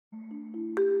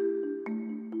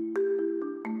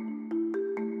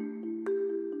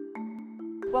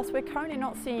Whilst we're currently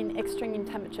not seeing extreme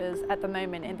temperatures at the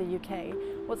moment in the UK,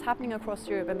 what's happening across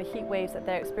Europe and the heat waves that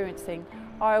they're experiencing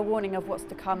are a warning of what's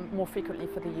to come more frequently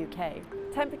for the UK.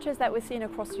 Temperatures that we're seeing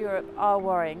across Europe are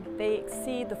worrying. They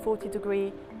exceed the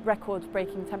 40-degree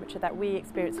record-breaking temperature that we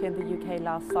experienced here in the UK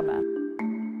last summer.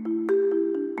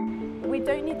 We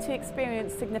don't need to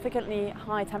experience significantly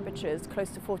high temperatures close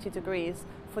to 40 degrees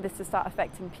for this to start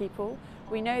affecting people.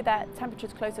 We know that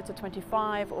temperatures closer to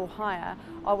 25 or higher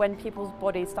are when people's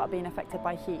bodies start being affected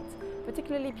by heat,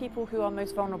 particularly people who are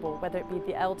most vulnerable, whether it be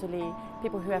the elderly,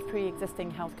 people who have pre-existing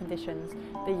health conditions,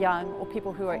 the young, or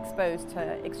people who are exposed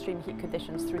to extreme heat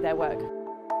conditions through their work.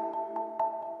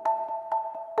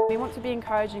 We want to be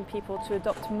encouraging people to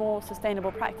adopt more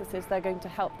sustainable practices that are going to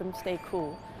help them stay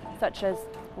cool, such as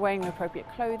wearing appropriate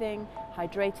clothing,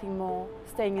 hydrating more,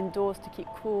 staying indoors to keep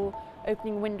cool,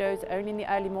 opening windows only in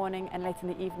the early morning and late in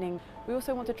the evening. We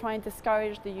also want to try and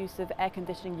discourage the use of air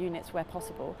conditioning units where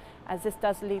possible, as this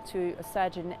does lead to a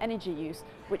surge in energy use,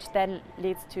 which then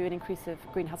leads to an increase of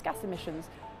greenhouse gas emissions.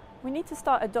 We need to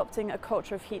start adopting a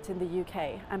culture of heat in the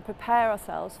UK and prepare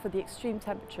ourselves for the extreme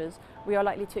temperatures we are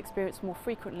likely to experience more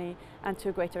frequently and to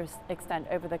a greater extent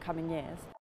over the coming years.